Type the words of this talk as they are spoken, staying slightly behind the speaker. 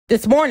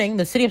This morning,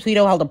 the city of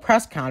Toledo held a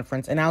press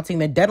conference announcing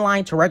the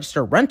deadline to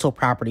register rental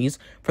properties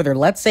for their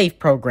Let's Safe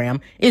program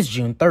is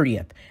June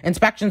 30th.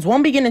 Inspections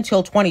won't begin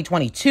until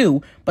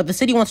 2022, but the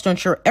city wants to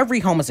ensure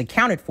every home is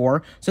accounted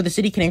for so the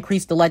city can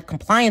increase the lead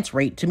compliance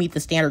rate to meet the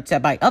standards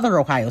set by other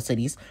Ohio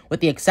cities,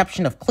 with the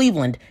exception of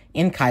Cleveland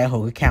and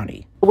Cuyahoga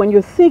County. When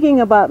you're thinking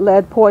about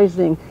lead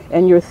poisoning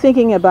and you're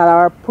thinking about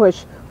our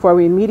push for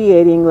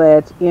remediating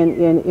lead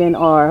in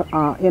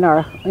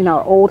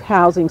our old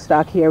housing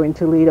stock here in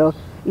Toledo,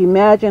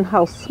 imagine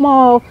how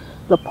small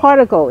the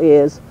particle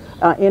is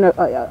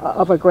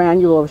of a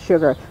granule of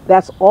sugar.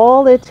 That's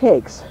all it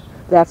takes.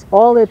 That's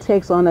all it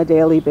takes on a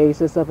daily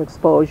basis of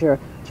exposure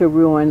to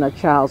ruin a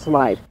child's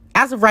life.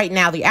 As of right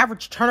now, the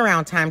average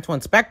turnaround time to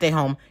inspect a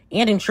home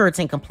and ensure it's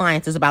in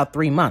compliance is about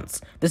 3 months.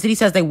 The city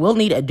says they will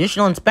need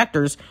additional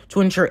inspectors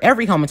to ensure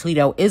every home in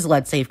Toledo is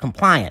lead safe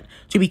compliant.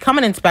 To become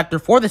an inspector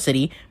for the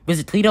city,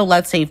 visit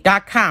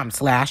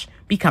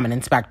ToledoLeadSafe.com/become an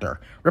inspector.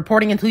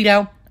 Reporting in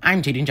Toledo,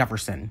 I'm Jaden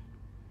Jefferson.